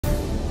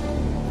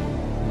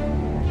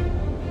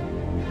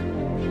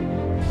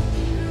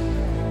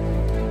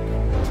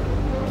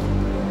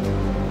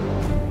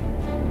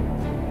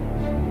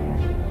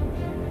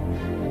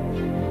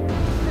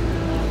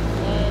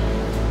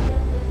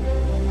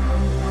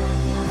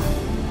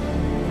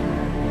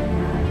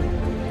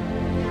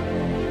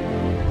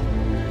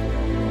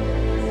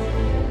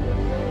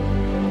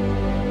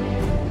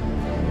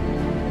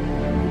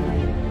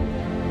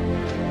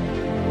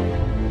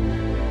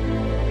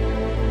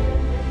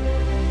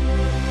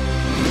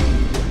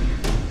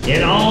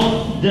It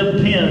all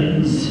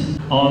depends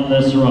on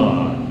this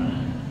rod.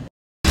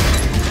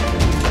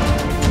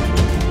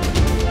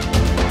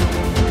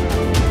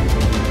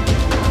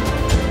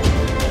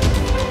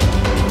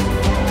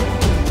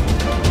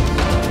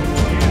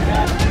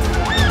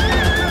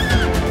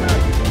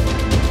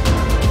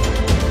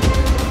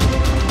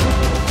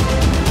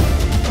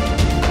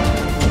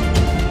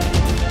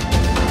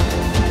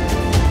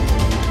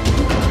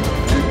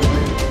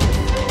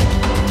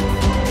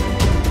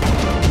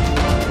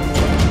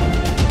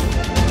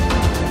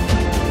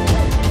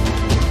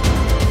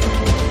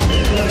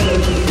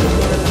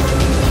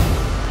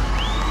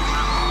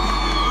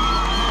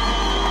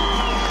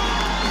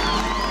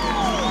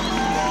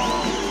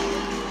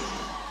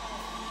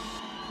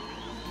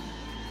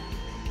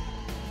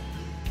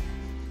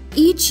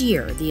 Each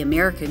year, the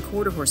American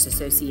Quarter Horse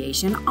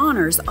Association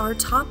honors our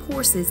top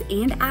horses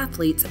and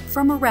athletes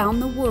from around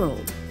the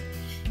world.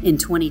 In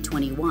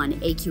 2021,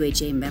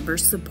 AQHA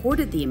members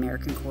supported the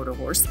American Quarter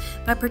Horse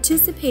by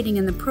participating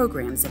in the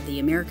programs of the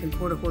American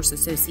Quarter Horse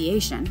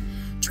Association,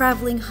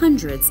 traveling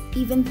hundreds,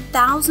 even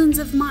thousands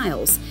of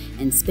miles,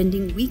 and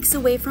spending weeks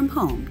away from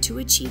home to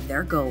achieve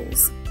their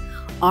goals.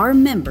 Our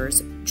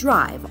members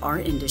drive our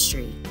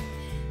industry.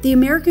 The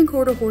American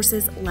Quarter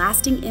Horse's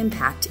lasting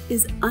impact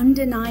is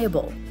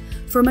undeniable.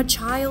 From a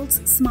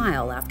child's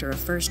smile after a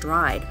first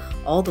ride,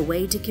 all the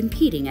way to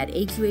competing at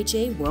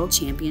AQHA World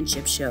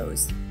Championship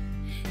shows.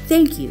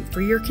 Thank you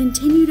for your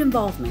continued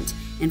involvement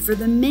and for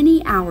the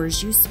many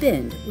hours you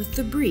spend with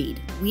the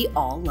breed we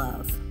all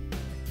love.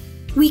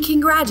 We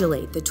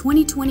congratulate the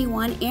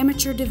 2021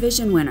 Amateur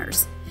Division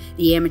winners.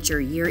 The Amateur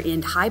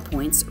Year-End High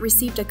Points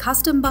received a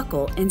custom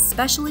buckle and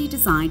specially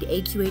designed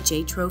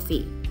AQHA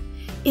trophy.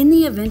 In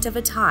the event of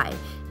a tie,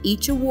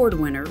 each award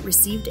winner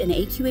received an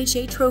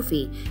AQHA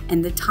trophy,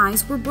 and the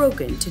ties were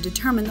broken to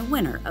determine the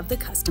winner of the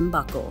custom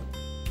buckle.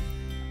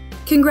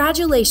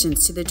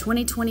 Congratulations to the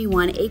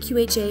 2021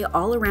 AQHA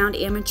All-Around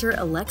Amateur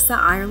Alexa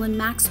Ireland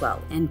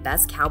Maxwell and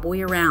Best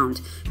Cowboy Around,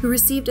 who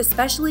received a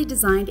specially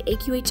designed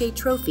AQHA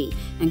trophy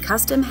and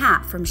custom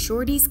hat from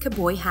Shorty's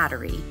Cowboy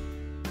Hattery.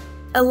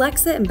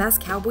 Alexa and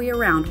Best Cowboy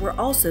Around were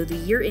also the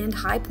year-end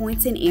high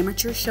points in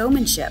amateur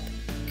showmanship.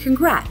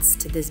 Congrats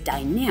to this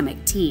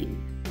dynamic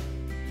team.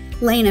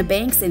 Lena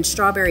Banks and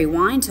Strawberry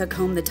Wine took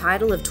home the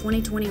title of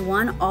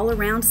 2021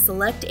 All-Around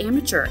Select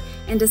Amateur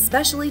and a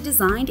specially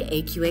designed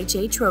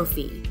AQHA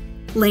trophy.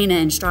 Lena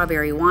and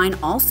Strawberry Wine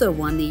also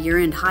won the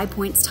year-end high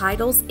points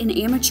titles in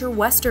amateur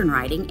western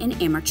riding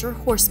and amateur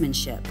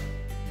horsemanship.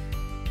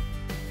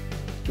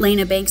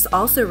 Lena Banks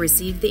also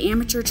received the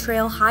amateur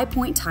trail high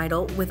point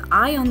title with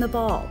Eye on the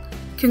Ball.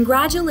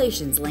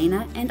 Congratulations,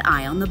 Lena and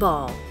Eye on the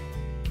Ball.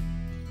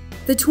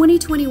 The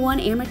 2021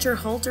 Amateur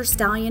Halter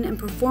Stallion and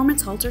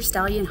Performance Halter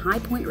Stallion High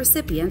Point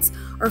recipients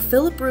are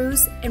Philip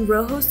Ruse and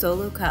Rojo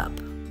Solo Cup.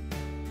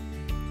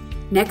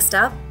 Next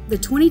up, the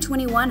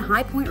 2021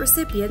 High Point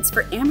recipients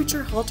for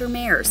Amateur Halter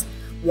Mares,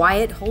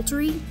 Wyatt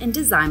Haltery and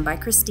Designed by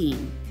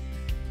Christine.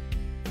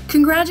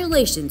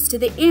 Congratulations to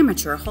the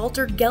Amateur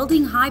Halter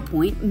Gelding High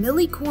Point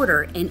Millie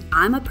Corder and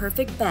I'm a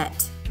Perfect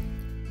Bet.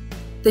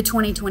 The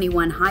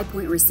 2021 High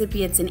Point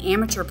recipients in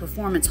Amateur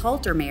Performance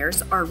Halter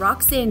Mares are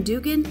Roxanne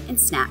Dugan and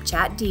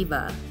Snapchat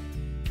Diva.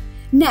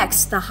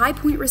 Next, the High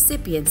Point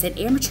recipients in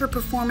Amateur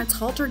Performance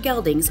Halter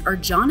Geldings are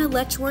Jonna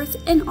Letchworth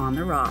and On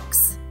the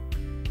Rocks.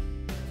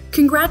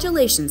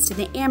 Congratulations to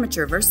the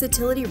Amateur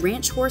Versatility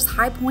Ranch Horse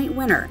High Point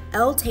winner,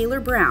 L. Taylor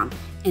Brown,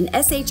 and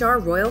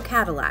SHR Royal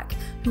Cadillac,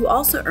 who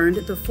also earned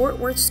the Fort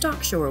Worth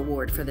Stock Show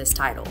Award for this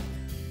title.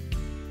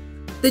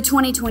 The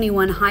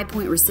 2021 High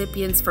Point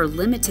recipients for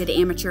Limited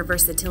Amateur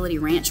Versatility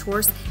Ranch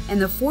Horse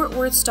and the Fort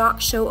Worth Stock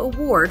Show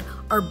Award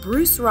are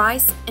Bruce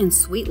Rice and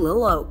Sweet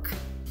Lil Oak.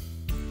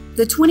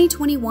 The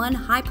 2021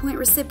 High Point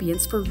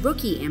recipients for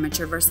Rookie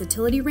Amateur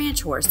Versatility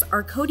Ranch Horse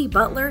are Cody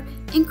Butler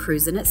and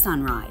Cruisin' at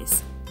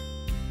Sunrise.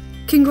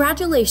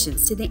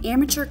 Congratulations to the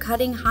Amateur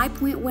Cutting High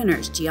Point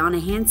winners Gianna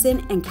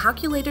Hansen and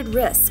Calculated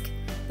Risk.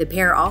 The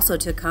pair also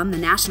took home the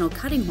National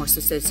Cutting Horse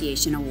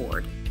Association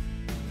Award.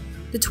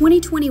 The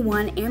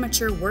 2021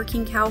 Amateur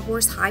Working Cow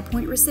Horse High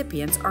Point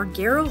recipients are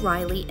Garrell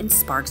Riley and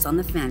Sparks on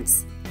the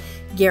Fence.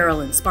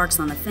 Garrell and Sparks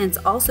on the Fence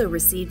also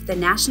received the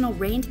National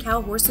Reined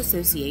Cow Horse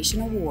Association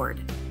Award.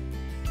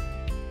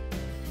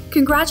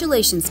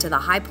 Congratulations to the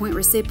High Point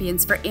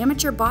recipients for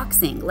Amateur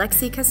Boxing,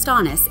 Lexi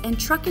Castanis and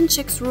Truckin'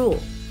 Chicks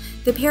Rule.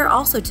 The pair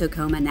also took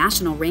home a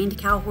National Reined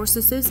Cow Horse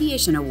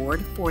Association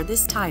Award for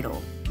this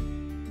title.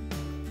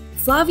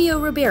 Flavio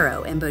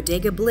Ribeiro and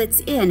Bodega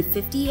Blitz Inn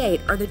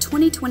 58 are the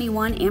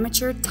 2021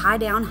 Amateur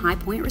Tie-Down High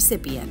Point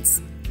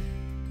recipients.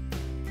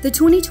 The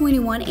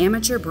 2021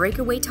 Amateur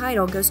Breakaway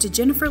title goes to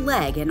Jennifer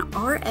Legg and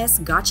R.S.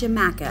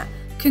 Gotcha-Macca.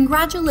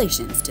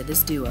 Congratulations to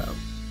this duo.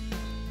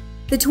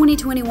 The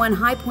 2021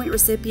 High Point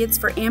recipients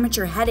for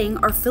Amateur Heading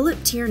are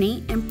Philip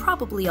Tierney and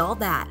Probably All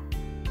That.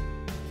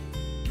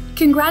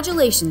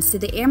 Congratulations to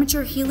the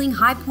Amateur Heeling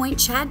High Point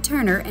Chad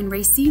Turner and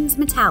Racine's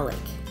Metallic.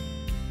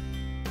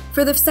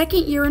 For the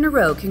second year in a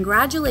row,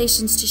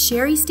 congratulations to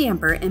Sherry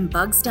Stamper and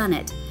Bugs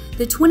Dunnett,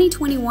 the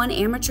 2021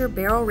 Amateur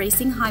Barrel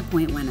Racing High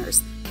Point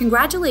winners.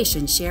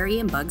 Congratulations, Sherry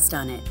and Bugs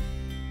Dunnett.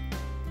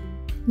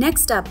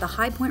 Next up, the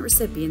High Point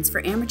recipients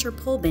for amateur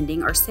pole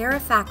bending are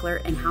Sarah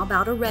Fackler and How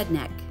About a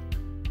Redneck.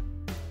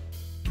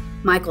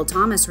 Michael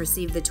Thomas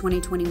received the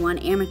 2021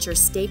 Amateur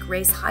Stake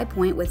Race High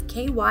Point with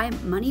KY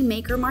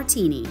Moneymaker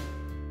Martini.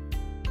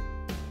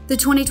 The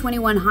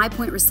 2021 High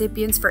Point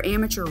recipients for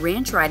amateur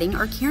ranch riding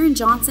are Karen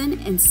Johnson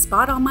and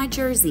Spot on My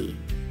Jersey.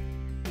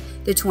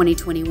 The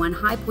 2021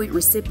 High Point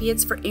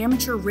recipients for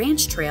amateur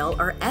ranch trail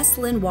are S.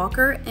 Lynn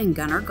Walker and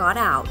Gunnar Got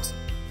Out.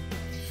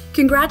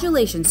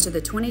 Congratulations to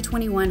the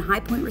 2021 High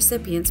Point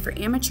recipients for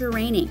amateur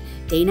reining,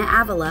 Dana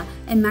Avila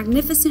and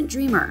Magnificent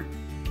Dreamer.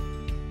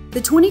 The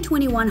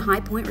 2021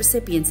 High Point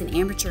recipients in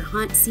amateur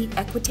hunt seat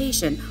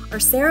equitation are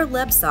Sarah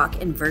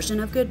Lebsock and Version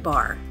of Good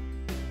Bar.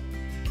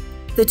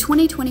 The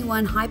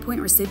 2021 High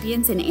Point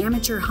recipients in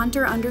amateur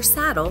hunter under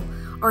saddle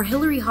are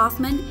Hillary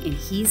Hoffman and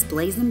He's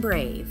Blazin'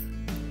 Brave.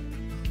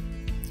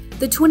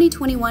 The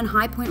 2021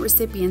 High Point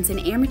recipients in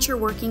amateur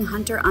working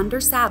hunter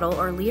under saddle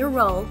are Leah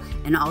Roll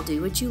and I'll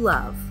Do What You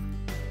Love.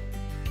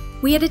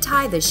 We had a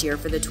tie this year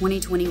for the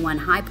 2021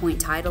 High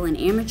Point title in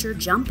amateur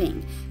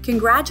jumping.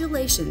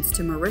 Congratulations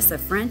to Marissa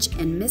French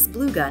and Miss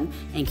Blue Gun,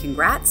 and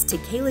congrats to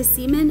Kayla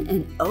Seaman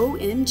and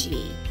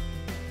OMG.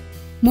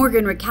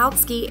 Morgan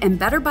Rakowski and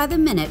Better by the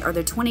Minute are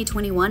the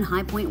 2021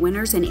 High Point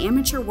winners in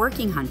amateur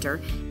working hunter,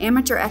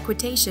 amateur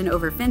equitation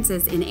over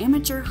fences, and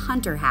amateur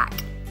hunter hack.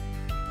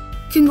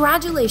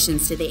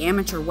 Congratulations to the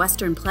amateur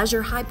Western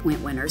Pleasure High Point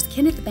winners,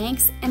 Kenneth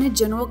Banks and A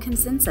General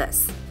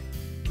Consensus.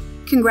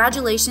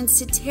 Congratulations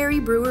to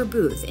Terry Brewer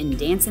Booth and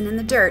Dancin' in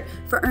the Dirt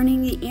for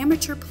earning the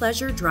Amateur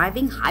Pleasure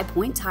Driving High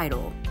Point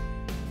title.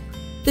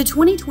 The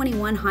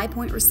 2021 High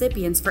Point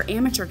recipients for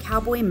amateur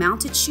cowboy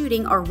mounted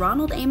shooting are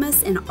Ronald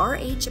Amos and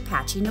R.H.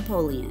 Apache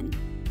Napoleon.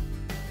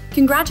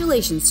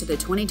 Congratulations to the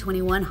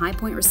 2021 High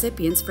Point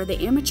recipients for the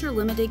Amateur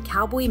Limited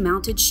Cowboy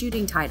Mounted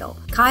Shooting title,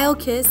 Kyle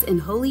Kiss and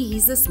Holy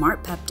He's a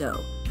Smart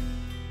Pepto.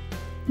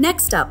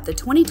 Next up, the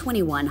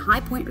 2021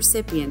 High Point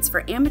recipients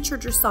for amateur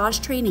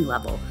dressage training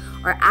level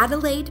are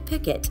Adelaide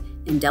Pickett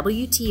and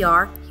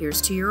WTR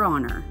Here's to Your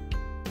Honor.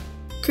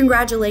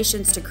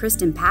 Congratulations to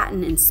Kristen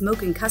Patton and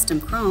Smokin'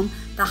 Custom Chrome,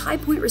 the High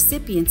Point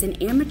recipients in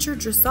amateur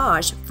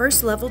dressage,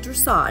 first level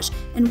dressage,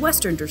 and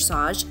Western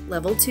dressage,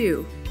 level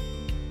 2.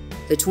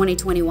 The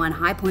 2021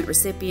 High Point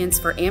recipients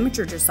for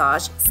amateur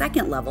dressage,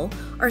 second level,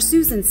 are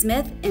Susan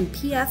Smith and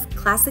PF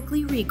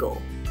Classically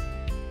Regal.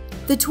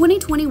 The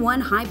 2021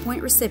 High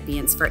Point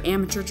recipients for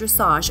amateur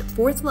dressage,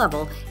 fourth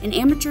level, and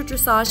amateur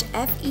dressage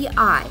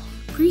FEI,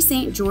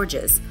 pre-St.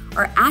 George's,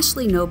 are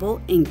Ashley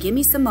Noble and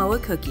Gimme Samoa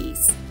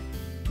Cookies.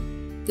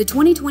 The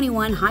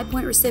 2021 High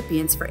Point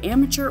recipients for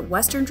amateur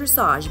Western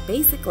dressage,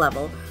 basic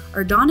level,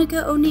 are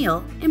Donica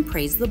O'Neill and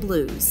Praise the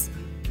Blues.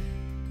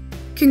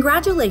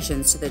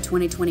 Congratulations to the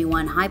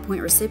 2021 High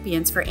Point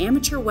recipients for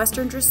amateur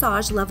Western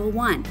dressage level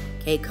 1,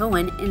 Kay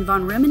Cohen and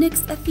Von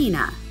Remenix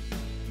Athena.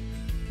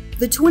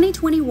 The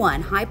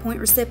 2021 High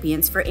Point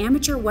recipients for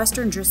amateur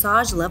Western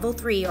dressage level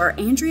 3 are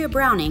Andrea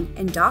Browning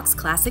and Doc's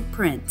Classic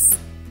Prince.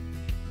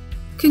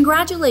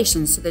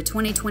 Congratulations to the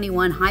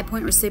 2021 High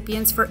Point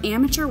recipients for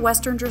amateur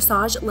Western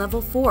dressage level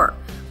 4,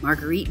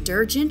 Marguerite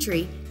Durr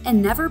Gentry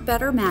and Never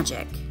Better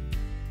Magic.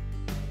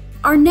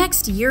 Our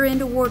next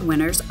year-end award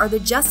winners are the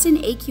Justin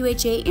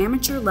AQHA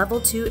Amateur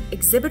Level 2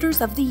 Exhibitors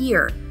of the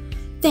Year.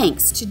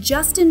 Thanks to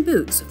Justin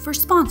Boots for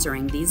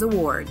sponsoring these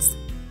awards.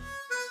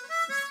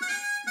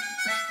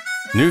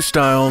 New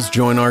styles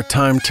join our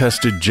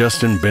time-tested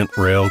Justin Bent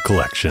Rail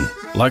collection.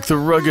 Like the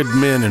rugged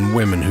men and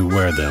women who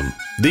wear them,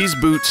 these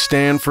boots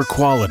stand for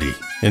quality,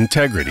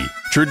 integrity,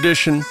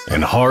 tradition,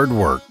 and hard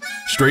work.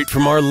 Straight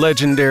from our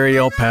legendary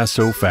El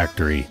Paso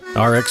factory,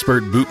 our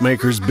expert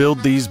bootmakers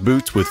build these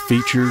boots with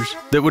features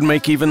that would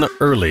make even the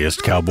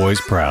earliest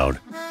cowboys proud.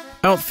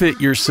 Outfit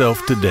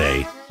yourself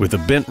today with a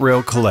Bent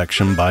Rail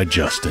collection by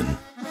Justin.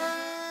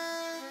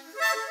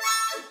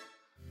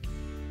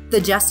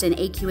 The Justin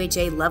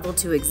AQHA Level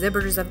 2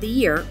 Exhibitors of the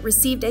Year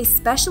received a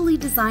specially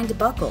designed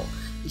buckle,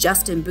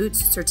 Justin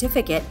Boots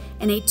certificate,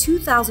 and a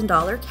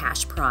 $2,000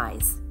 cash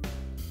prize.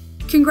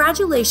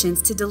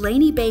 Congratulations to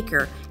Delaney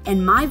Baker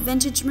and My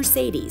Vintage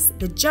Mercedes,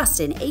 the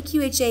Justin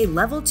AQHA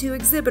Level 2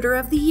 Exhibitor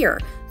of the Year,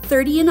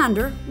 30 and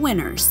under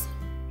winners.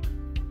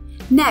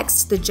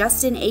 Next, the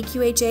Justin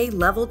AQHA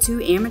Level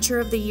 2 Amateur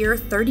of the Year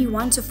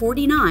 31 to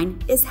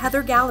 49 is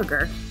Heather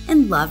Gallagher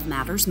and Love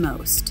Matters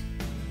Most.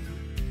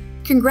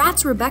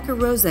 Congrats Rebecca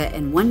Rosa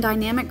and One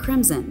Dynamic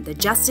Crimson, the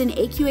Justin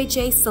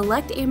AQHA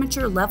Select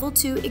Amateur Level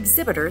 2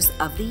 Exhibitors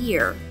of the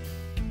Year.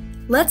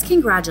 Let's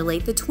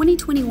congratulate the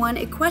 2021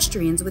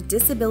 Equestrians with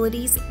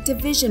Disabilities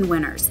Division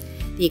winners.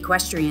 The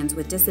Equestrians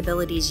with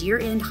Disabilities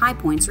Year-End High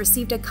Points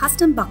received a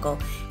custom buckle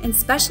and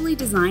specially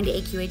designed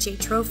AQHA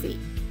trophy.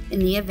 In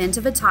the event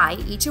of a tie,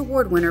 each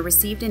award winner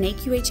received an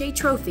AQHA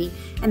trophy,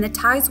 and the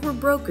ties were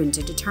broken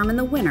to determine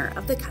the winner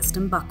of the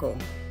custom buckle.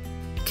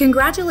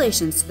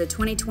 Congratulations to the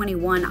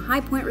 2021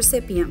 High Point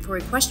recipient for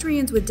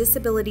Equestrians with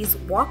Disabilities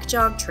Walk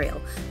Jog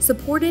Trail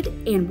Supported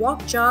and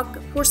Walk Jog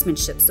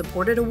Horsemanship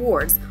Supported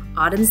Awards,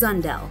 Autumn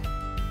Zundell.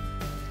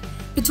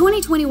 The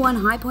 2021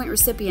 High Point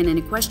recipient in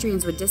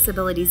Equestrians with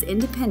Disabilities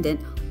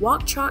Independent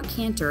Walk Trot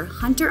Canter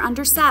Hunter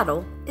Under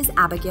Saddle is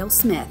Abigail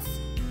Smith.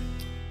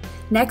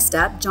 Next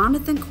up,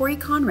 Jonathan Corey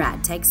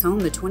Conrad takes home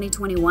the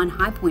 2021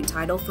 High Point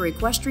title for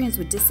Equestrians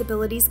with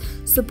Disabilities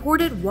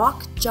Supported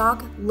Walk,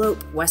 Jog,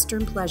 Lope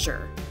Western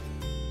Pleasure.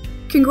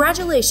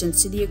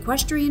 Congratulations to the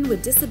Equestrian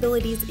with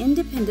Disabilities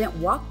Independent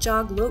Walk,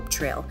 Jog, Lope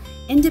Trail,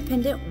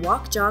 Independent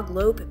Walk, Jog,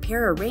 Lope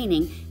Para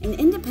Reining, and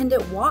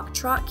Independent Walk,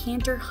 Trot,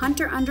 Canter,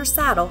 Hunter Under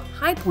Saddle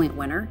High Point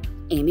winner,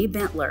 Amy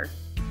Bentler.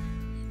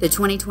 The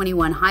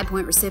 2021 High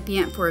Point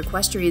recipient for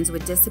Equestrians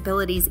with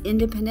Disabilities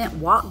Independent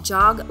Walk,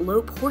 Jog,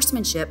 Lope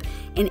Horsemanship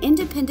and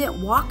Independent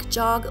Walk,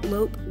 Jog,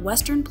 Lope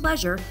Western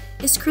Pleasure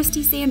is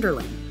Christy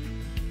Sanderling.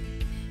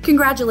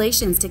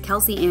 Congratulations to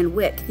Kelsey Ann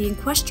Wick, the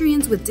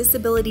Equestrians with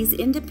Disabilities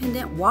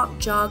Independent Walk,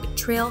 Jog,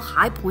 Trail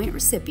High Point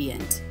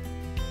recipient.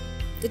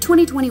 The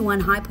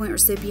 2021 High Point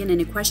recipient in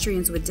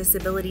Equestrians with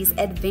Disabilities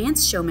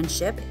Advanced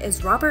Showmanship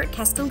is Robert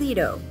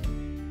Castellito.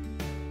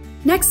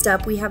 Next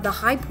up, we have the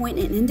High Point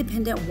and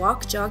Independent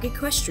Walk Jog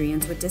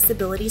Equestrians with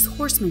Disabilities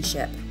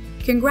Horsemanship.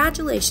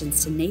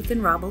 Congratulations to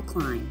Nathan Robel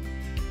Klein.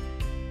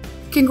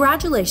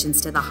 Congratulations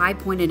to the High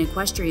Point and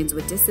Equestrians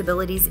with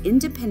Disabilities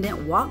Independent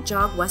Walk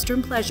Jog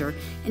Western Pleasure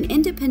and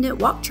Independent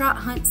Walk Trot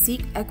Hunt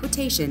Seek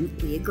Equitation,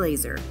 Leah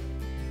Glazer.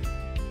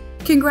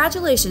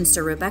 Congratulations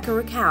to Rebecca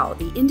Rakow,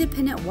 the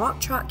Independent Walk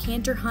Trot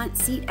Canter Hunt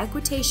Seat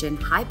Equitation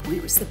High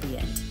Point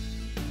recipient.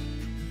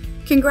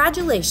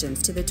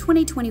 Congratulations to the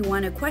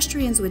 2021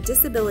 Equestrians with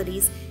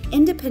Disabilities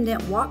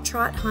Independent Walk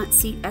Trot Hunt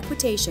Seat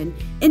Equitation,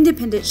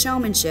 Independent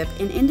Showmanship,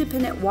 and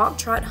Independent Walk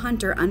Trot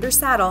Hunter Under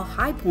Saddle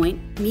High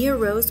Point Mia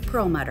Rose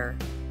Perlmutter.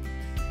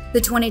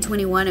 The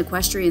 2021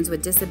 Equestrians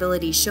with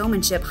Disabilities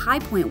Showmanship High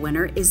Point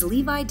winner is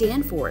Levi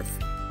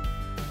Danforth.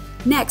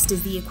 Next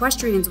is the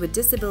Equestrians with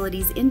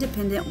Disabilities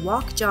Independent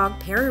Walk Jog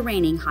Para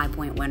Reining High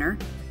Point winner,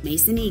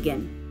 Mason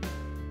Egan.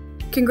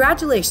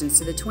 Congratulations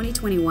to the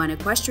 2021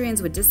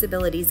 Equestrians with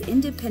Disabilities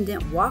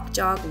Independent Walk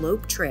Jog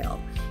Lope Trail,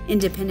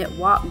 Independent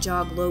Walk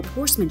Jog Lope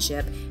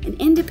Horsemanship, and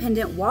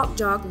Independent Walk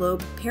Jog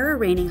Lope Para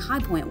Reining High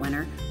Point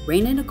winner,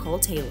 Raina Nicole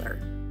Taylor.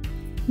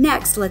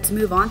 Next, let's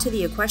move on to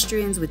the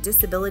Equestrians with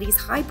Disabilities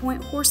High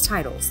Point horse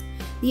titles.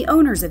 The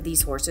owners of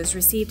these horses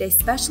received a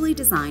specially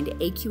designed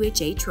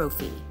AQHA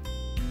trophy.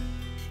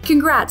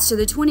 Congrats to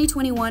the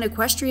 2021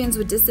 Equestrians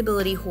with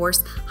Disability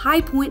horse High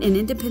Point and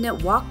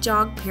Independent Walk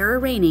Jog Para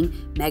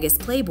Reining Megas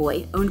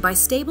Playboy, owned by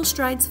Stable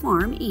Strides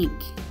Farm,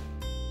 Inc.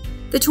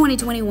 The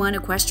 2021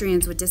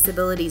 Equestrians with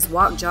Disabilities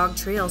Walk Jog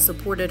Trail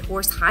supported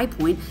horse High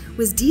Point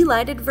was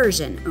Delighted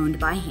Version, owned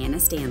by Hannah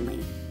Stanley.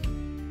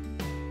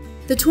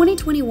 The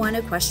 2021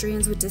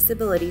 Equestrians with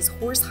Disabilities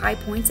Horse High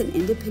Points and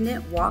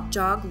Independent Walk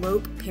Jog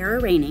Lope Para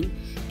Reining,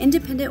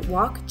 Independent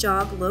Walk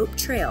Jog Lope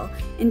Trail,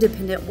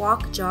 Independent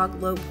Walk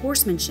Jog Lope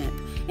Horsemanship,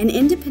 and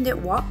Independent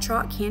Walk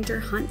Trot Canter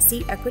Hunt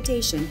Seat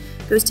Equitation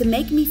goes to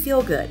Make Me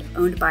Feel Good,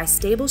 owned by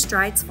Stable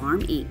Strides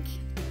Farm, Inc.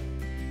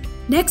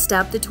 Next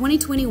up, the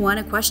 2021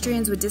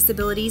 Equestrians with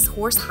Disabilities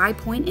Horse High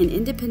Point and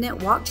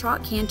Independent Walk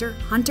Trot Canter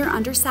Hunter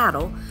Under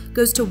Saddle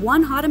goes to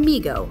One Hot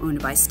Amigo, owned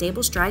by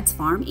Stable Strides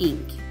Farm,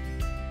 Inc.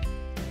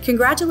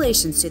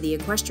 Congratulations to the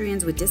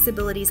Equestrians with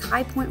Disabilities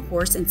High Point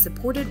horse and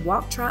supported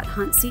Walk Trot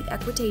Hunt Seat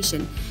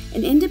Equitation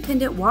and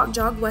Independent Walk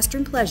Jog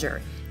Western Pleasure,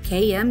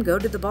 KM Go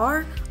to the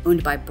Bar,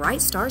 owned by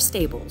Bright Star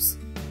Stables.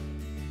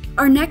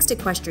 Our next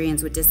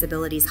Equestrians with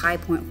Disabilities High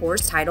Point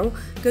horse title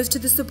goes to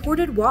the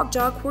supported Walk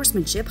Jog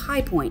Horsemanship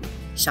High Point,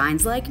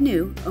 Shines Like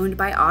New, owned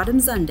by Autumn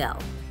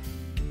Zundell.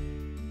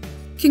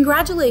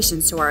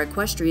 Congratulations to our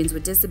Equestrians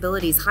with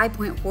Disabilities High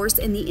Point horse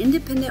in the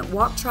Independent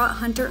Walk Trot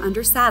Hunter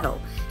Under Saddle,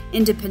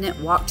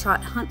 Independent Walk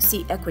Trot Hunt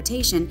Seat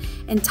Equitation,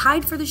 and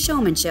tied for the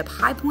Showmanship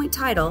High Point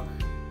title,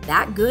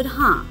 That Good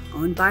Huh,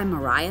 owned by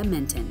Mariah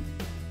Minton.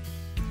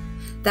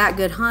 That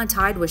Good Huh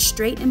tied was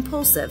Straight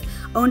Impulsive,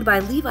 owned by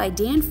Levi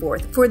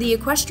Danforth for the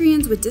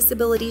Equestrians with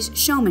Disabilities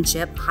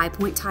Showmanship High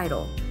Point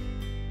title.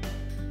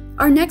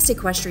 Our next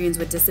Equestrians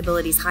with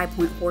Disabilities High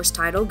Point horse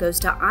title goes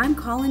to I'm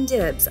Callin'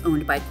 Dibs,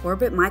 owned by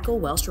Corbett Michael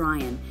Welsh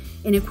Ryan,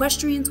 in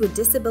Equestrians with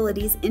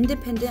Disabilities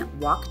Independent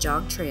Walk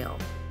Jog Trail.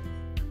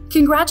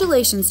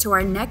 Congratulations to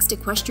our next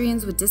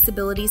Equestrians with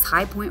Disabilities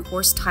High Point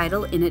horse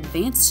title in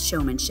Advanced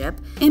Showmanship,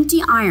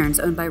 Empty Irons,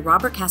 owned by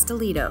Robert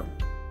Castellito.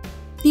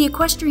 The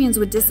Equestrians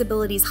with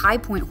Disabilities High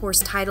Point horse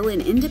title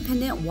in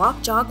Independent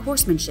Walk Jog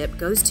Horsemanship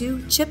goes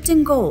to Chipped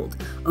in Gold,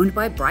 owned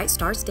by Bright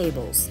Star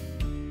Stables.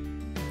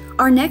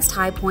 Our next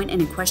High Point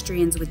and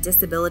Equestrians with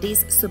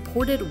Disabilities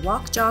supported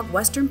Walk Jog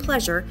Western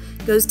Pleasure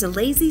goes to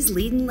Lazy's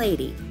Leadin'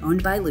 Lady,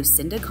 owned by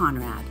Lucinda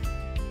Conrad.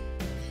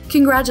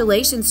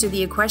 Congratulations to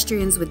the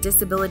Equestrians with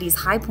Disabilities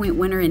High Point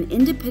winner in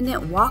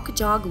Independent Walk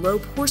Jog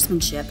Lope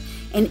Horsemanship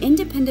and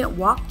Independent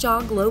Walk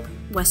Jog Lope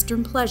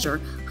Western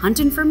Pleasure,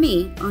 Huntin' for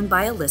Me, owned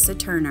by Alyssa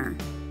Turner.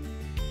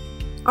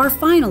 Our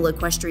final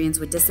Equestrians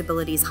with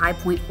Disabilities High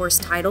Point horse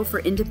title for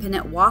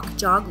Independent Walk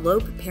Jog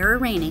Lope Para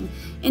Reining,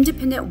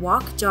 Independent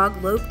Walk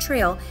Jog Lope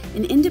Trail,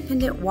 and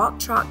Independent Walk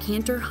Trot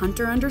Canter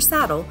Hunter Under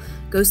Saddle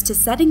goes to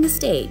Setting the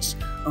Stage,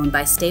 owned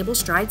by Stable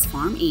Strides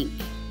Farm, Inc.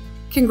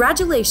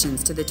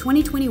 Congratulations to the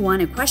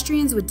 2021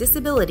 Equestrians with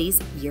Disabilities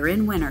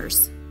Year-End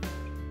winners.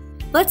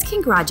 Let's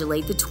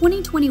congratulate the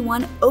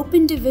 2021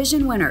 Open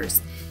Division winners.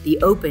 The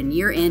Open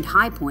Year-End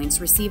High Points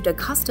received a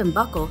custom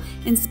buckle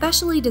and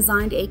specially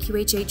designed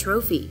AQHA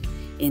trophy.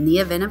 In the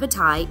event of a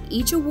tie,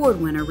 each award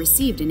winner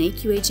received an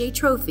AQHA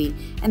trophy,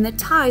 and the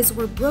ties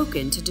were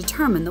broken to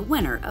determine the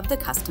winner of the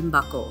custom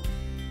buckle.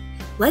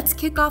 Let's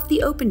kick off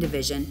the Open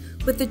Division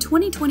with the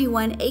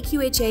 2021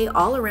 AQHA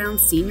All-Around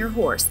Senior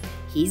Horse,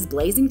 He's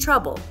Blazing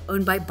Trouble,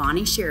 owned by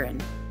Bonnie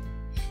Sheeran.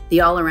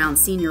 The All-Around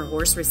Senior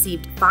Horse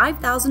received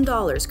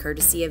 $5,000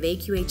 courtesy of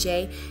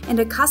AQHA and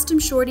a custom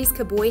Shorty's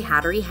Cowboy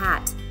Hattery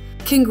hat.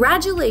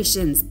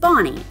 Congratulations,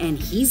 Bonnie and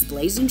He's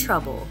Blazing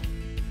Trouble.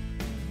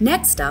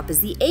 Next up is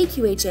the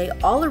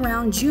AQHA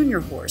All-Around Junior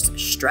Horse,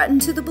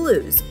 Struttin' to the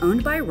Blues,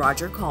 owned by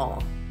Roger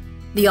Call.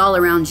 The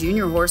All-Around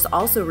Junior Horse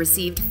also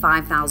received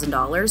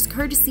 $5,000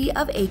 courtesy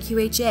of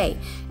AQHA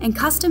and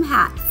custom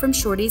hat from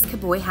Shorty's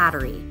Cowboy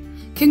Hattery.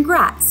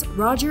 Congrats,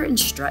 Roger and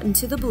Struttin'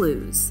 to the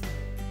Blues.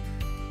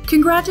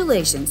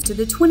 Congratulations to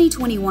the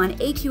 2021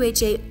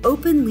 AQHA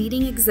Open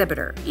Leading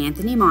Exhibitor,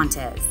 Anthony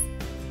Montez.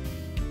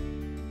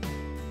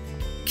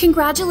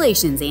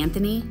 Congratulations,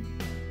 Anthony.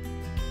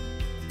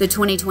 The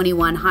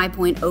 2021 High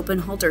Point Open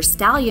Halter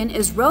Stallion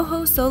is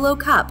Rojo Solo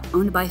Cup,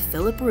 owned by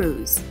Philip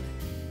Ruse.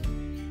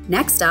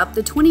 Next up,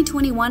 the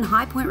 2021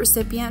 High Point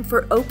recipient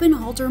for Open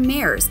Halter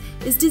Mares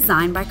is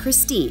designed by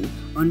Christine,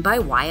 owned by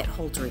Wyatt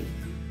Holtery.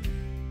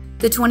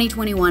 The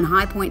 2021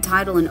 High Point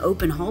title in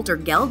Open Halter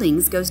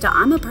Geldings goes to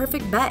I'm a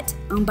Perfect Bet,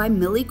 owned by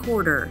Millie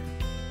Corder.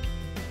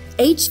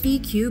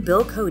 HVQ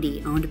Bill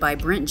Cody, owned by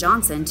Brent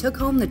Johnson, took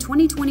home the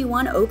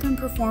 2021 Open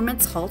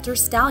Performance Halter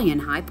Stallion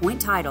High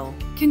Point title.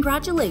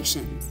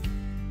 Congratulations!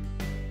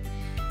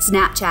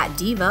 Snapchat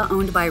Diva,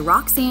 owned by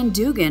Roxanne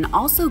Dugan,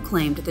 also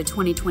claimed the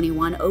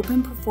 2021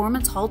 Open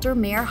Performance Halter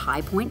Mare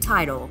High Point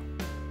title.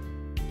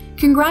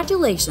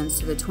 Congratulations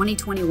to the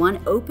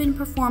 2021 Open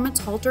Performance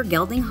Halter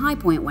Gelding High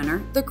Point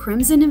winner, the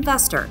Crimson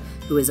Investor,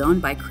 who is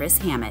owned by Chris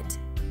Hammett.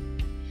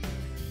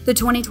 The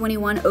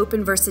 2021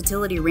 Open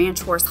Versatility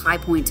Ranch Horse High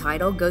Point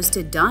title goes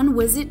to Dun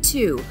Wizit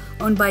 2,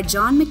 owned by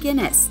John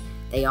McGinnis.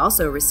 They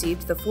also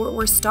received the Fort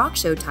Worth Stock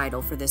Show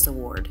title for this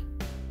award.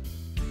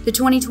 The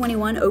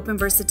 2021 Open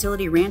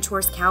Versatility Ranch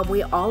Horse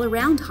Cowboy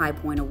All-Around High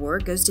Point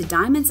Award goes to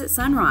Diamonds at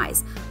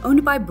Sunrise,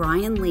 owned by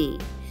Brian Lee.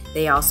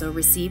 They also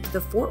received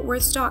the Fort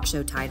Worth Stock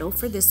Show title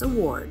for this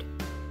award.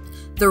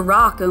 The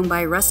Rock, owned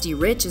by Rusty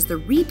Rich, is the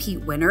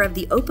repeat winner of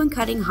the Open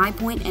Cutting High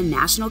Point and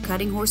National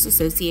Cutting Horse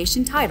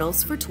Association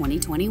titles for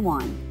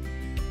 2021.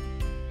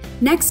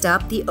 Next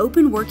up, the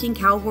Open Working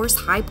Cow Horse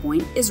High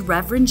Point is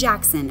Reverend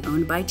Jackson,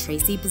 owned by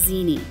Tracy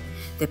Pizzini.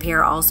 The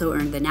pair also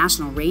earned the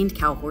National Reined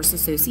Cow Horse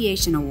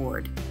Association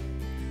Award.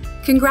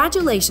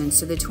 Congratulations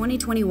to the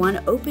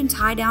 2021 Open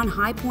Tie-Down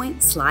High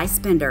Point Sly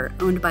Spender,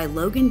 owned by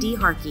Logan D.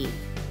 Harkey.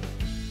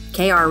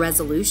 KR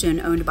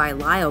Resolution, owned by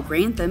Lyle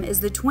Grantham, is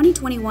the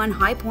 2021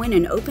 High Point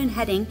in Open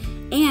Heading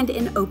and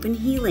in Open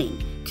Heeling.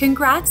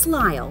 Congrats,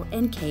 Lyle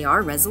and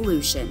KR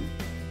Resolution.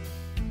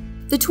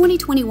 The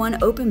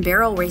 2021 Open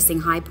Barrel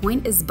Racing High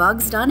Point is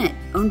Bugs Dunnett,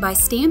 owned by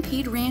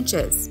Stampede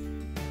Ranches.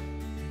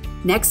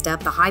 Next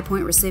up, the High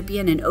Point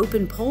recipient in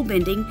Open Pole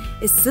Bending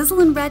is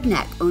Sizzlin'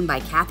 Redneck, owned by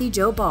Kathy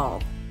Jo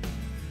Ball.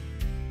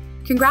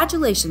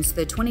 Congratulations to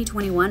the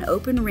 2021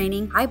 Open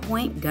Reining High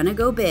Point Gonna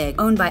Go Big,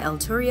 owned by El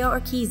Turio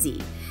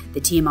Arquizi. The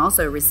team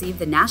also received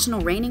the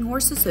National Reining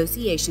Horse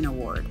Association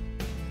Award.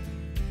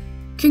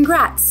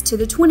 Congrats to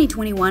the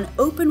 2021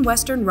 Open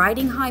Western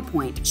Riding High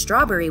Point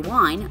Strawberry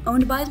Wine,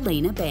 owned by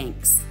Lena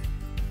Banks.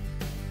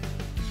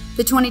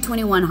 The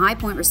 2021 High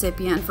Point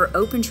recipient for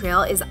Open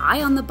Trail is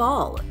Eye on the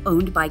Ball,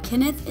 owned by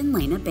Kenneth and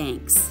Lena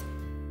Banks.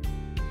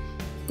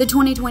 The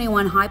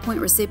 2021 High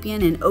Point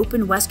recipient in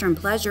Open Western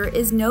Pleasure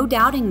is No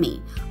Doubting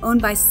Me,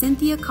 owned by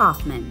Cynthia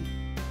Kaufman.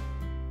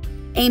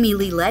 Amy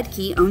Lee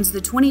Ledke owns the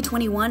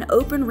 2021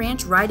 Open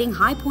Ranch Riding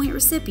High Point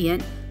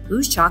recipient,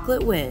 Who's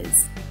Chocolate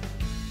Whiz.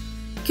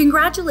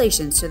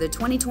 Congratulations to the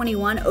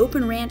 2021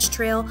 Open Ranch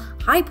Trail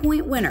High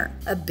Point winner,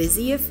 A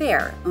Busy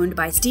Affair, owned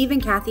by Steve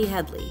and Kathy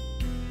Headley.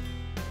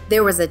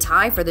 There was a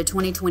tie for the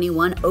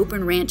 2021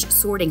 Open Ranch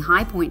Sorting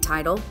High Point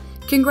title.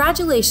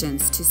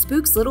 Congratulations to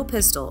Spook's Little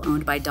Pistol,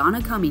 owned by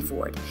Donna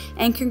Cummyford,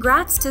 and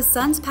congrats to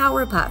Sun's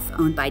Power Puff,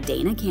 owned by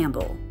Dana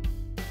Campbell.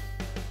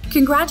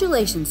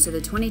 Congratulations to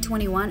the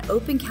 2021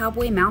 Open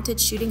Cowboy Mounted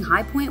Shooting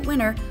High Point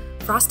winner,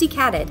 Frosty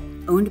Catted,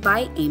 owned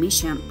by Amy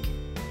Schemp.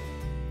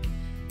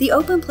 The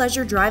Open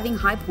Pleasure Driving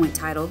High Point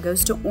title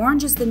goes to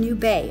Orange is the New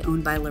Bay,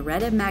 owned by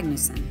Loretta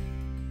Magnuson.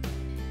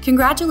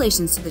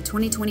 Congratulations to the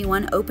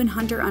 2021 Open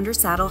Hunter Under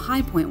Saddle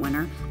High Point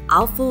winner,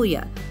 I'll Fool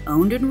Ya,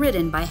 owned and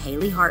ridden by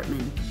Haley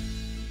Hartman.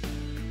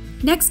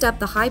 Next up,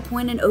 the High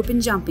Point and Open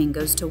Jumping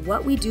goes to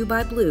What We Do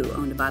by Blue,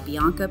 owned by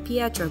Bianca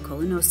Pietro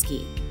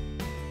Kolonowski.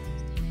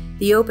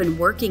 The Open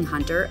Working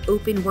Hunter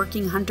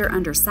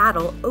Under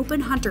Saddle,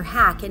 Open Hunter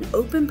Hack, and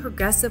Open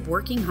Progressive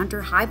Working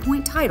Hunter High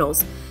Point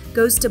titles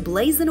goes to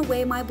Blazin'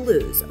 Away My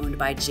Blues, owned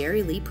by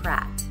Jerry Lee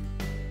Pratt.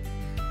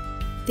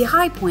 The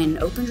High Point and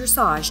Open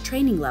Dressage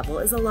training level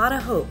is A Lot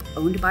of Hope,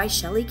 owned by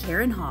Shelley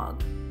Karen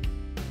Hogg.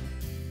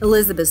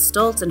 Elizabeth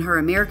Stultz and her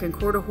American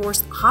Quarter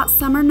Horse Hot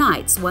Summer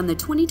Nights won the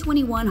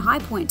 2021 High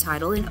Point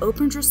title in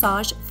Open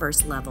Dressage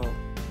First Level.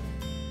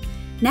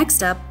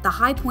 Next up, the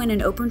High Point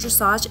and Open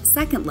Dressage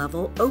Second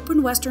Level,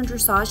 Open Western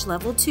Dressage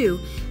Level 2,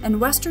 and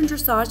Western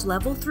Dressage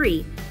Level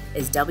 3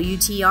 is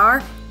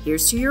WTR,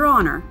 Here's to Your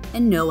Honor,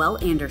 and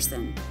Noel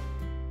Anderson.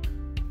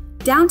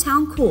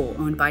 Downtown Cool,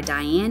 owned by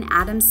Diane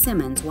Adams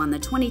Simmons, won the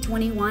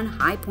 2021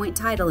 High Point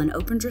title in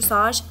Open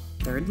Dressage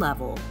Third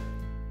Level.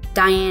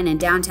 Diane and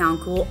Downtown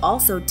Cool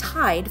also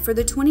tied for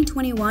the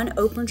 2021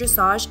 Open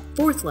Dressage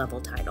Fourth Level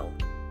title.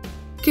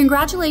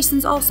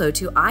 Congratulations also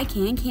to I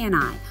Can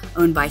I,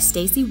 owned by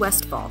Stacy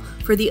Westfall,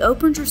 for the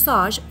Open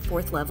Dressage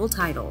Fourth Level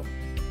title.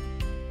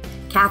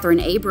 Catherine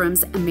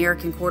Abrams'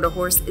 American Quarter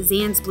Horse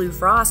Zan's Blue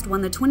Frost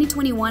won the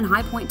 2021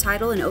 High Point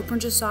title in Open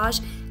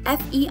Dressage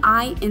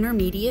FEI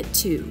Intermediate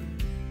 2.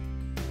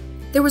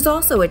 There was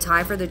also a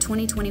tie for the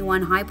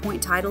 2021 High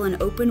Point title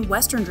in Open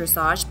Western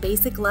Dressage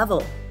Basic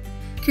Level.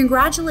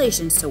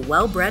 Congratulations to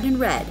Well Bred in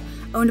Red,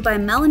 owned by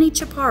Melanie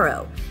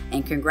Chaparro,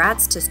 and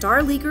congrats to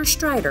Star Leaguer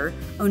Strider,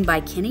 owned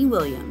by Kenny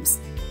Williams.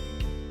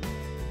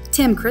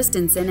 Tim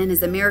Christensen and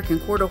his American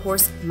Quarter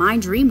Horse My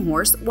Dream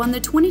Horse won the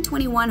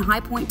 2021 High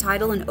Point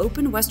title in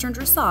Open Western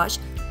Dressage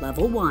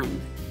Level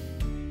 1.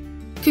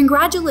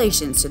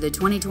 Congratulations to the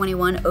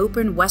 2021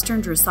 Open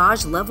Western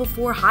Dressage Level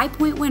 4 High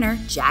Point winner,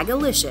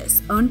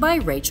 Jagalicious, owned by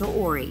Rachel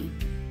Ori.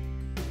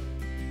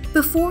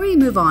 Before we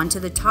move on to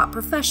the top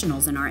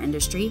professionals in our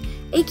industry,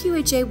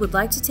 AQHA would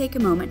like to take a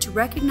moment to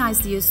recognize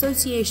the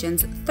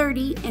association's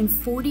 30 and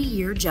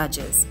 40-year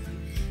judges.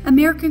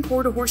 American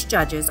Quarter Horse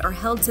judges are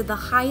held to the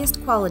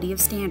highest quality of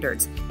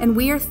standards, and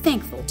we are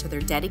thankful to their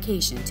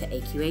dedication to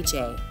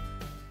AQHA.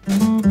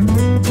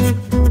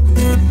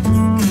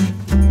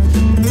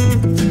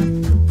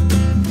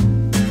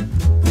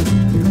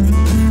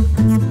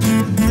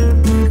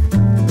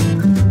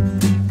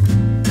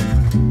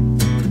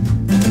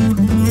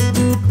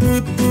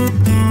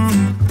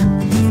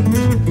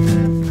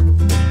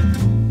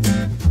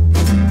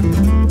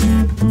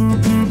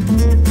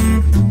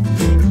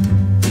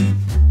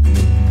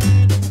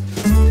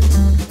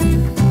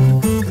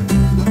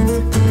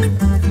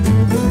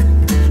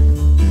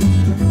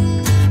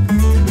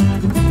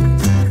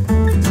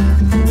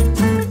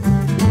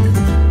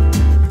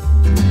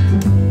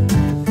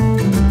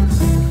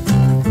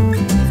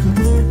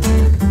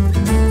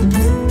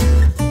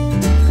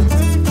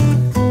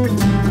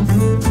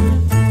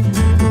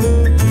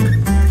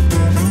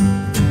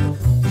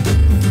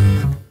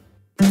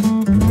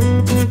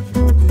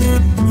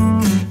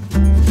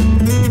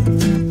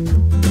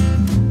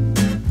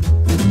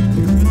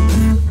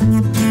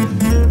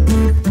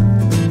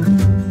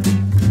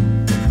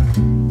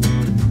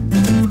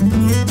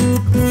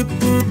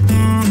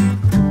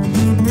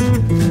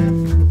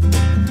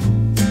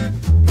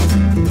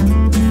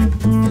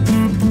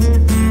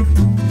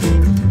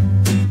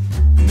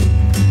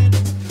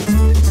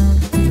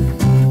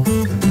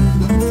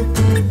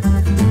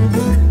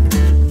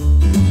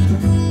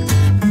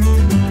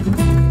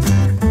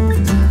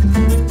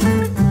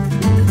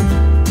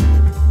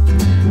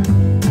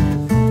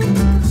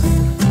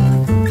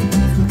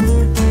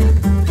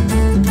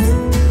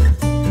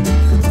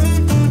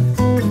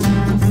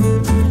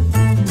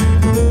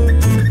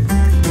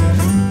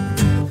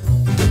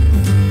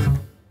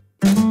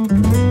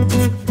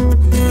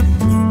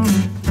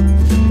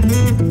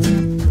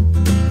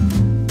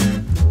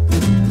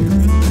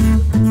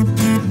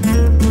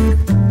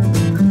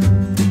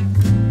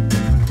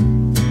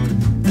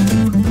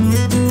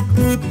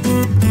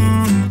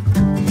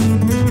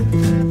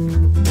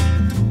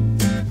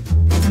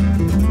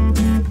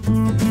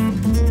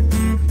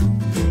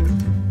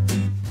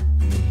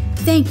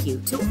 Thank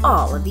you to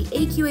all of the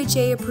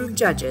AQHA approved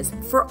judges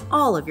for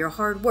all of your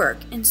hard work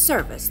and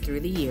service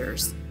through the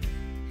years.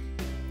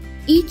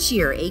 Each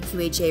year,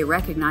 AQHA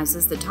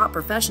recognizes the top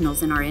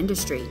professionals in our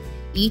industry.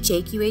 Each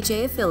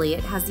AQHA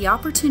affiliate has the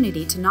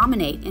opportunity to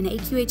nominate an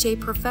AQHA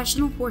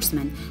professional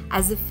horseman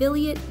as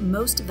Affiliate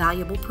Most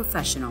Valuable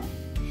Professional.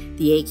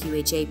 The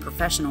AQHA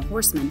professional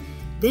horsemen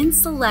then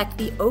select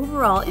the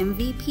overall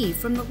MVP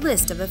from the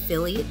list of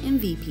affiliate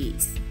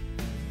MVPs.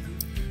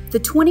 The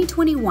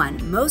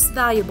 2021 Most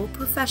Valuable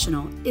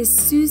Professional is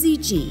Susie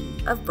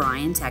Jean of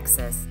Bryan,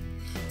 Texas.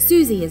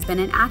 Susie has been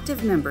an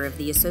active member of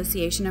the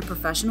Association of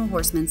Professional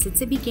Horsemen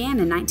since it began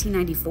in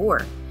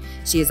 1994.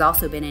 She has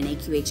also been an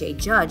AQHA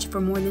judge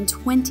for more than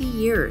 20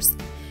 years.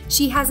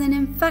 She has an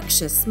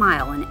infectious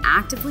smile and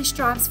actively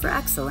strives for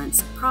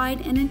excellence,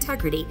 pride, and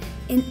integrity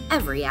in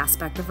every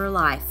aspect of her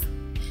life.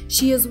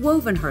 She has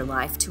woven her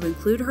life to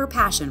include her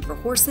passion for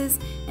horses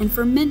and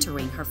for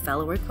mentoring her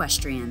fellow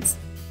equestrians.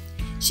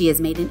 She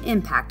has made an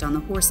impact on the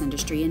horse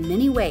industry in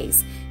many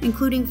ways,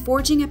 including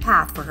forging a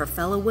path for her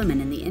fellow women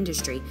in the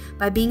industry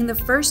by being the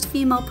first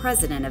female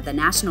president of the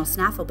National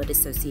Snafflebit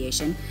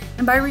Association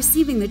and by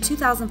receiving the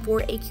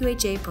 2004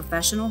 AQHA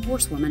Professional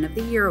Horsewoman of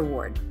the Year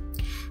Award.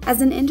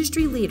 As an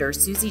industry leader,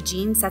 Susie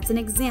Jean sets an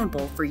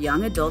example for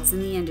young adults in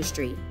the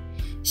industry.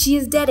 She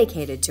is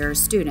dedicated to her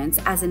students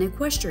as an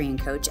equestrian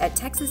coach at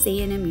Texas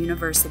A&M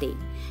University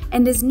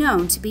and is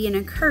known to be an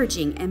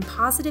encouraging and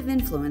positive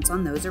influence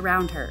on those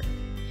around her.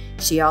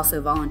 She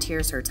also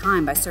volunteers her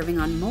time by serving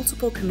on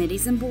multiple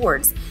committees and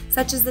boards,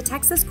 such as the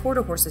Texas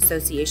Quarter Horse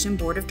Association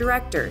Board of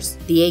Directors,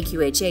 the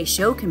AQHA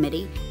Show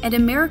Committee, and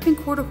American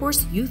Quarter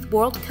Horse Youth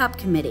World Cup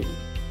Committee.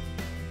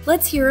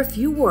 Let's hear a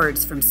few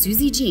words from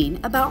Susie Jean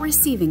about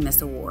receiving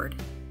this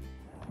award.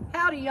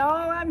 Howdy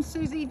y'all, I'm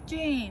Susie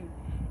Jean,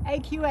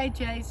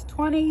 AQHA's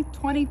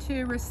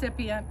 2022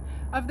 recipient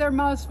of their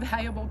Most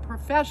Valuable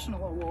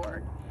Professional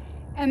Award.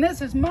 And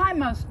this is my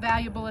most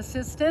valuable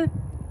assistant,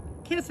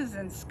 Kisses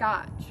and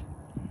Scotch.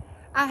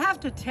 I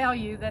have to tell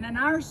you that in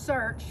our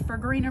search for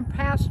greener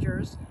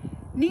pastures,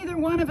 neither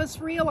one of us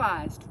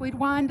realized we'd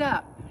wind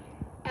up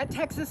at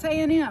Texas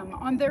A&M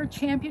on their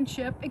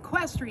championship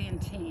equestrian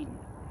team.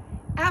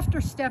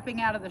 After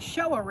stepping out of the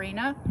show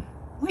arena,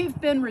 we've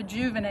been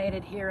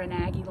rejuvenated here in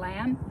Aggie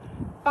Land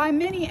by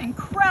many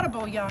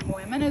incredible young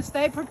women as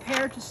they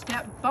prepare to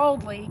step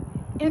boldly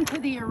into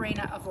the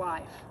arena of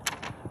life.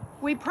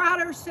 We pride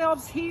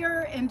ourselves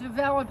here in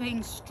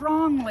developing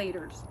strong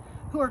leaders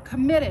who are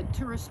committed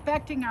to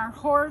respecting our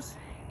horse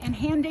and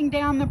handing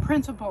down the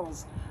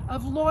principles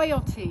of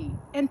loyalty,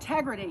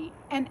 integrity,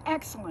 and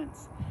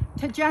excellence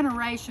to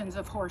generations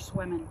of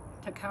horsewomen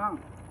to come.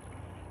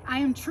 I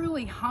am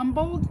truly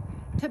humbled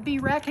to be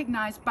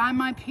recognized by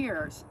my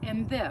peers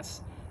in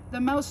this, the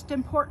most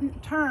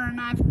important turn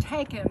I've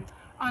taken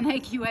on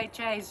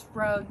AQHA's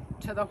road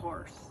to the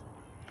horse.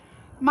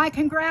 My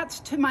congrats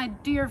to my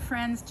dear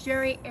friends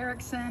Jerry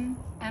Erickson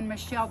and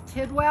Michelle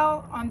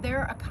Tidwell on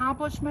their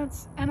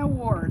accomplishments and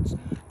awards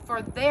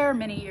for their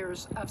many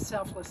years of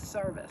selfless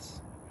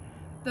service.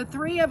 The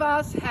three of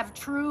us have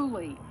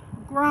truly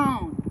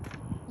grown,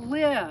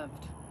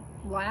 lived,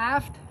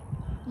 laughed,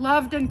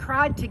 loved, and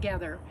cried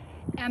together,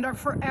 and are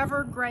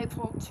forever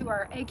grateful to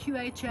our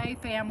AQHA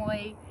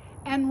family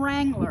and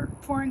Wrangler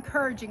for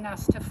encouraging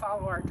us to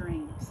follow our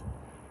dreams.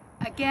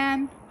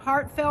 Again,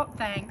 heartfelt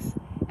thanks,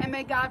 and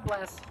may God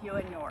bless you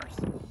and yours.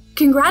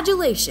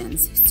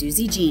 Congratulations,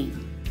 Susie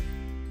Jean.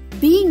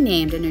 Being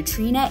named a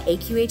Neutrina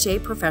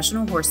AQHA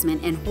Professional Horseman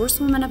and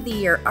Horsewoman of the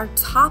Year are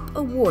top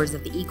awards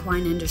of the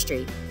equine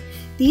industry.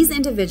 These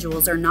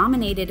individuals are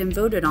nominated and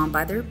voted on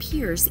by their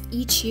peers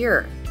each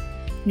year.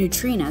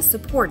 Neutrina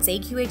supports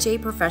AQHA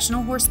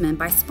professional horsemen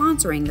by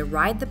sponsoring the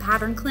Ride the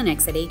Pattern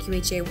clinics at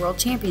AQHA World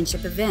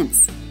Championship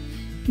events.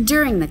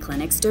 During the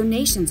clinics,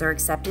 donations are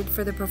accepted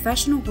for the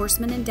Professional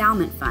Horseman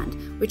Endowment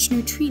Fund, which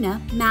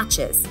Neutrina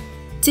matches.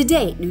 To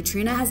date,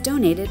 Neutrina has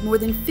donated more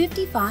than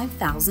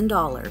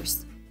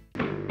 $55,000.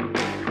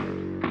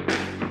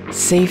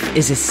 Safe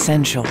is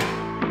essential,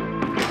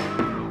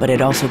 but it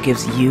also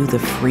gives you the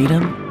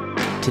freedom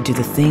to do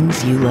the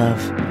things you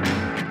love.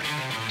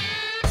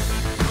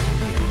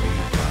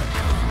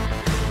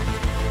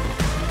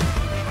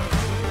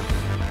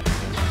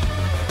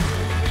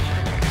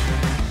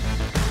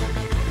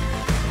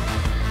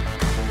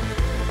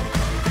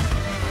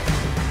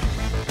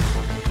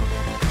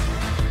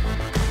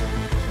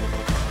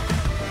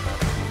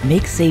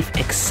 Make safe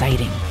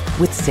exciting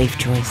with Safe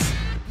Choice.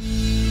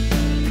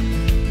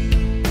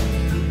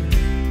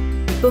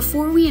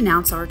 Before we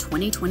announce our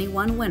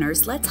 2021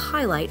 winners, let's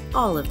highlight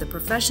all of the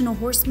professional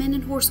horsemen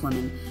and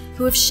horsewomen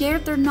who have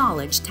shared their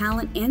knowledge,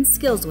 talent, and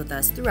skills with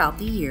us throughout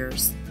the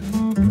years.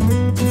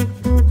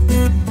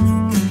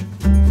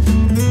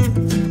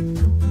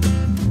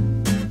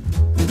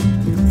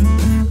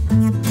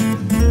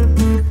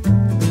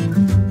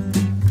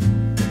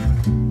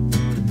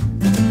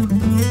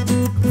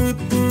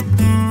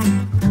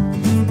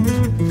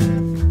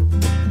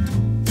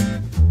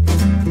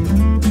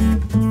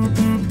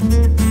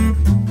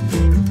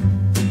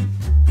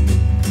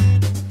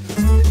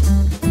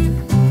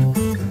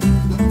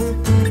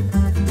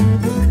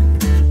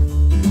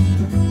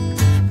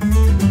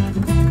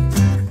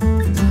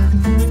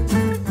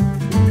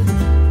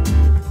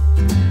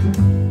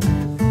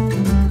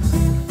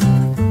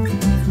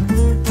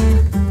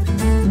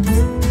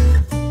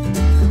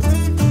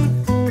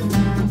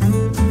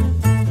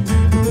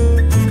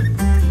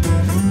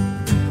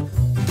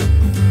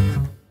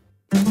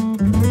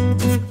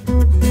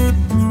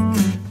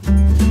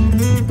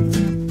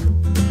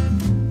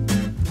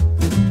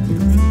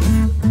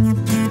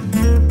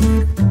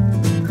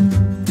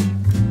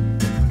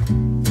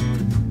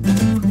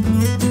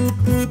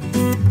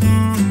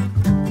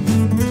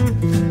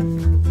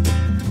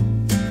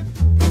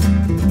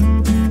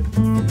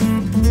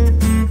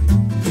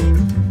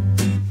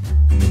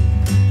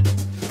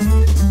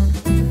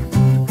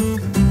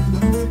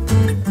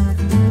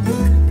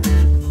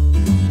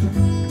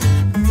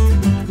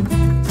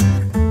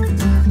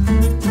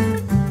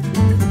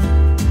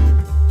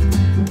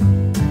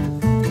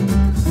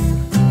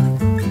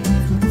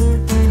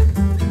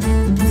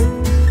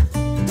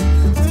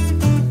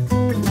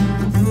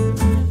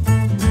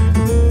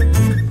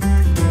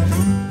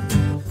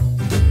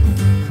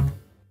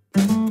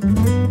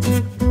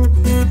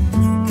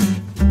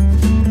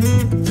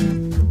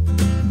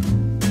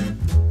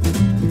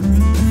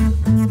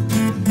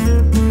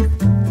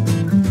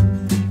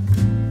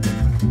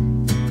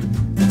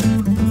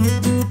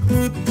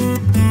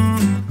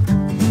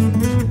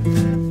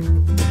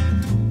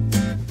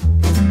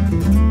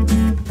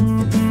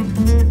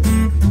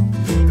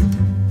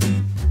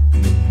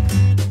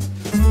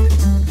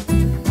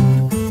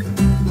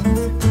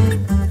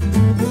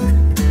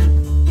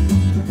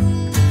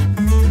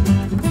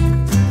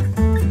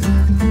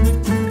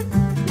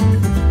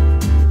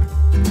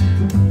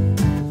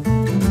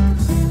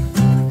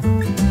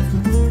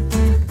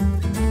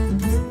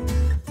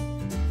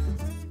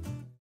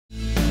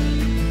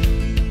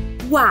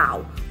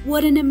 Wow,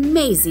 what an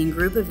amazing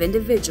group of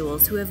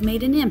individuals who have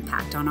made an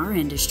impact on our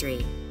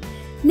industry.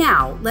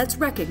 Now, let's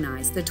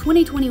recognize the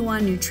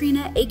 2021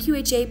 Neutrina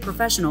AQHA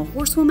Professional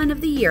Horsewoman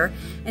of the Year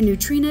and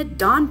Neutrina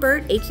Don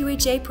Burt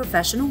AQHA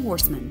Professional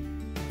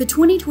Horseman. The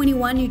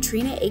 2021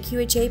 Neutrina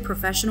AQHA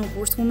Professional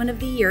Horsewoman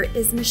of the Year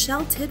is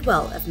Michelle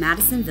Tidwell of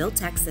Madisonville,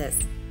 Texas.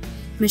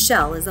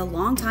 Michelle is a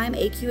longtime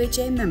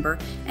AQHA member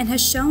and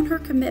has shown her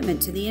commitment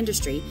to the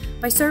industry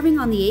by serving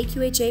on the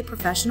AQHA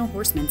Professional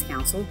Horsemen's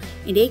Council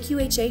and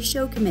AQHA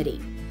Show Committee.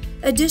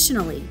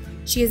 Additionally,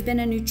 she has been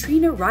a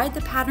Neutrina Ride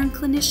the Pattern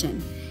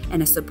clinician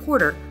and a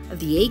supporter of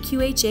the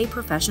AQHA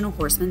Professional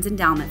Horsemen's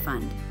Endowment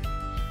Fund.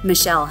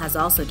 Michelle has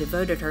also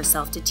devoted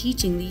herself to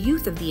teaching the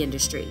youth of the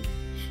industry.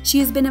 She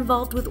has been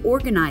involved with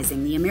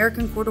organizing the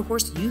American Quarter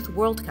Horse Youth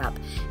World Cup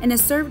and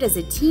has served as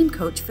a team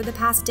coach for the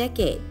past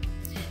decade.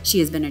 She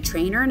has been a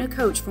trainer and a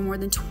coach for more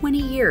than 20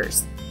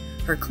 years.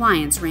 Her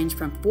clients range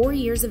from 4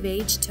 years of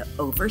age to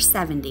over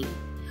 70.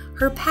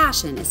 Her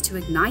passion is to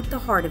ignite the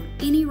heart of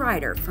any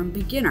rider from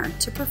beginner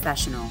to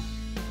professional.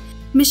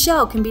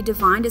 Michelle can be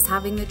defined as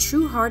having the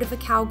true heart of a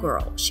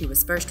cowgirl. She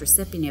was first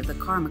recipient of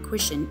the Carr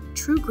McQuistion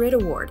True Grit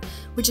Award,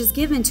 which is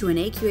given to an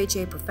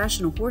AQHA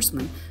professional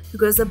horseman who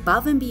goes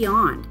above and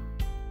beyond.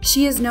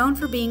 She is known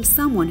for being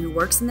someone who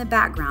works in the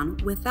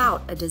background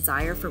without a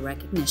desire for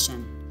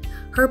recognition.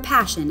 Her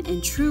passion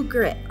and true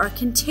grit are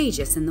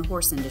contagious in the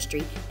horse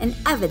industry and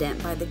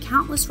evident by the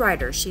countless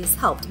riders she has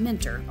helped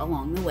mentor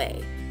along the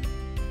way.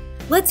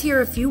 Let's hear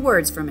a few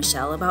words from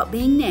Michelle about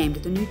being named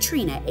the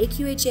Neutrina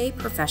AQHA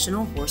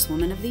Professional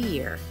Horsewoman of the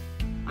Year.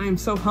 I am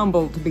so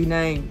humbled to be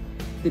named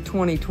the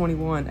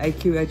 2021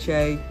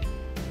 AQHA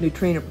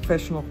Neutrina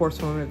Professional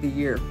Horsewoman of the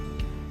Year.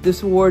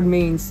 This award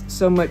means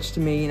so much to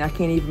me, and I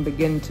can't even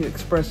begin to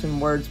express in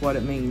words what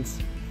it means.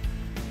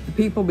 The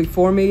people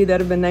before me that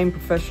have been named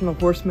Professional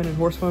Horseman and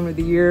Horsewoman of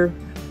the Year,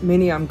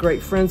 many I'm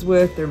great friends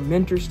with, they're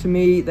mentors to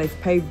me,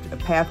 they've paved a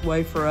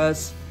pathway for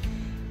us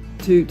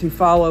to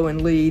follow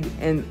and lead,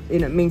 and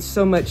it means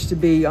so much to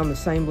be on the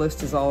same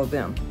list as all of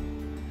them.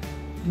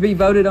 To be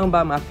voted on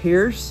by my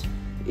peers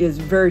is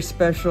very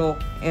special,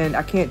 and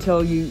I can't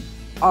tell you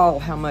all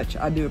how much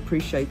I do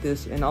appreciate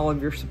this and all of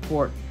your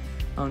support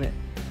on it.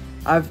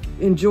 I've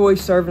enjoyed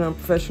serving on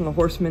Professional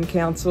Horseman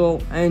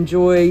Council. I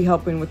enjoy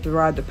helping with the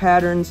Ride the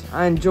Patterns.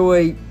 I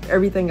enjoy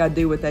everything I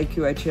do with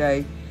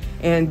AQHA,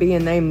 and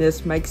being named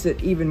this makes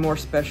it even more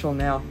special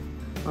now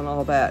on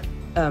all that.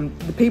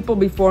 The people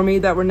before me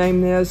that were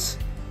named this,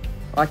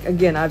 like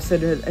again, I've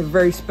said a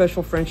very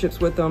special friendships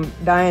with them.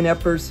 Diane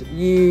Eppers,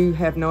 you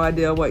have no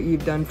idea what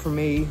you've done for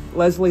me.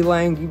 Leslie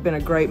Lang, you've been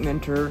a great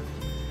mentor.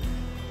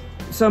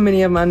 So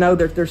many of them, I know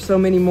that there's so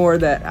many more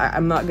that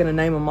I'm not going to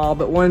name them all,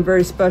 but one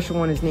very special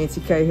one is Nancy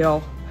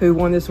Cahill, who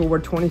won this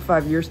award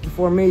 25 years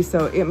before me,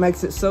 so it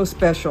makes it so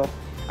special.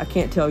 I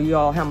can't tell you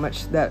all how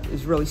much that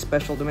is really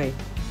special to me.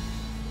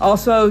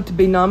 Also, to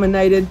be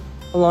nominated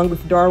along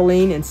with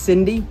Darlene and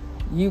Cindy,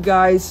 you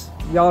guys,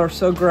 y'all are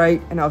so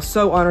great, and I was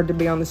so honored to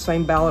be on the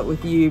same ballot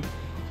with you.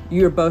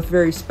 You are both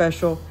very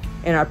special,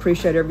 and I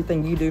appreciate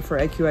everything you do for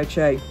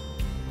AQHA.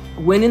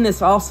 Winning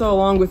this also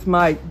along with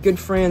my good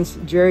friends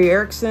Jerry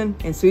Erickson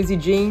and Susie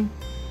Jean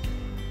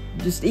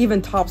just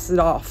even tops it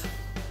off.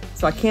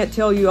 So I can't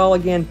tell you all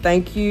again,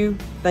 thank you.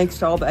 Thanks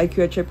to all the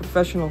AQHA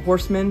professional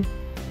horsemen,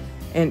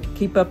 and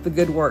keep up the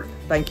good work.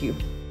 Thank you.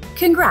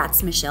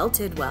 Congrats, Michelle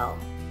Tidwell.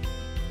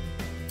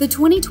 The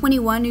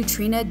 2021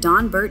 Neutrina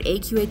Don Burt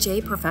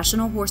AQHA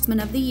Professional Horseman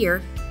of the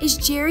Year is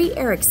Jerry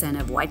Erickson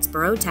of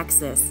Whitesboro,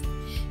 Texas.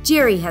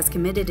 Jerry has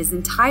committed his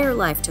entire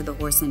life to the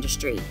horse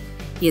industry.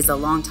 He is a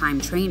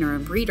longtime trainer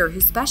and breeder who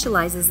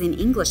specializes in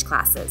English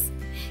classes.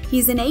 He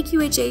is an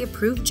AQHA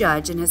approved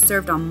judge and has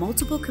served on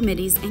multiple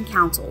committees and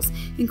councils,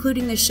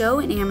 including the show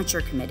and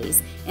amateur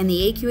committees and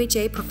the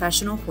AQHA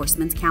Professional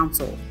Horsemen's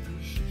Council.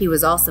 He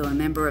was also a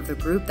member of the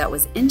group that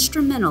was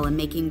instrumental in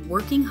making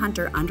Working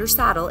Hunter under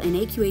saddle an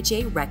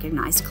AQHA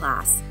recognized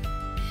class.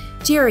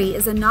 Jerry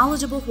is a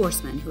knowledgeable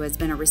horseman who has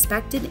been a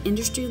respected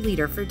industry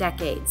leader for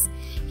decades.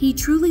 He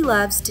truly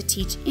loves to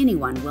teach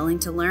anyone willing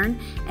to learn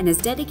and has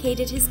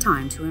dedicated his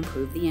time to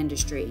improve the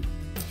industry.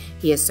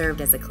 He has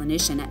served as a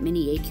clinician at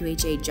many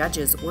AQHA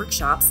judges'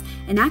 workshops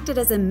and acted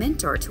as a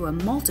mentor to a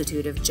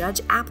multitude of judge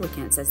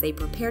applicants as they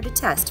prepare to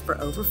test for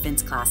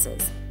over-fence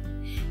classes.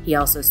 He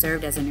also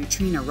served as a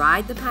Neutrina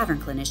Ride the Pattern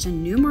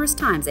clinician numerous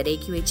times at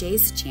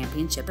AQHA's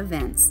championship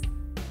events.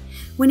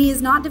 When he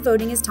is not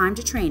devoting his time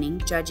to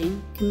training,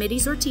 judging,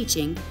 committees, or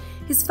teaching,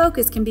 his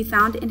focus can be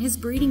found in his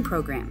breeding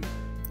program.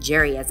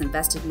 Jerry has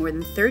invested more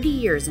than 30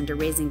 years into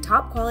raising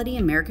top-quality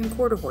American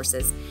quarter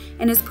horses,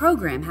 and his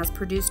program has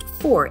produced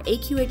 4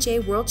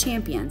 AQHA World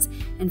Champions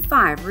and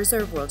 5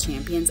 Reserve World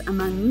Champions,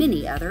 among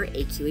many other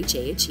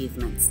AQHA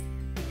achievements.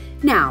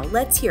 Now,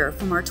 let's hear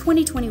from our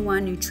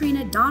 2021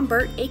 Neutrina Don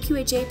Burt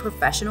AQHA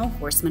Professional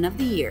Horseman of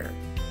the Year.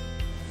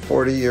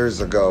 40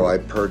 years ago, I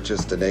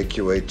purchased an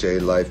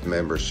AQHA Life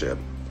membership.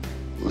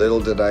 Little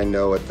did I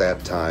know at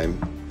that time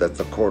that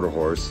the quarter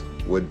horse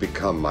would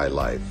become my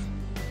life.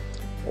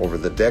 Over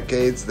the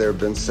decades, there have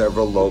been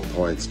several low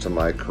points to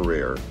my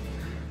career.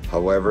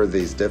 However,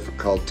 these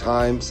difficult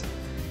times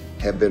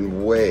have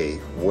been way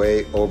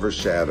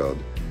overshadowed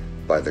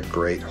by the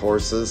great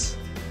horses,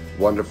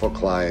 wonderful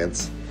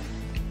clients,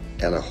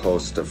 and a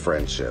host of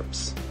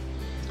friendships.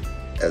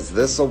 As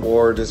this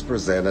award is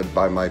presented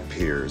by my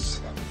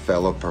peers,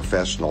 fellow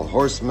professional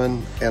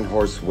horsemen and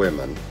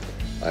horsewomen,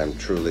 I am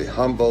truly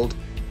humbled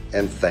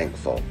and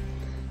thankful.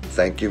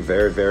 Thank you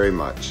very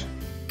much.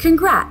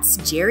 Congrats,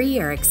 Jerry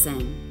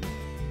Erickson.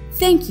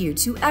 Thank you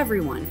to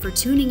everyone for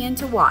tuning in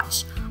to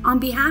watch. On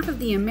behalf of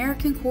the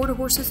American Quarter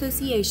Horse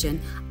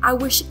Association, I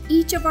wish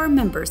each of our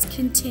members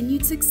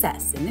continued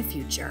success in the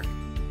future.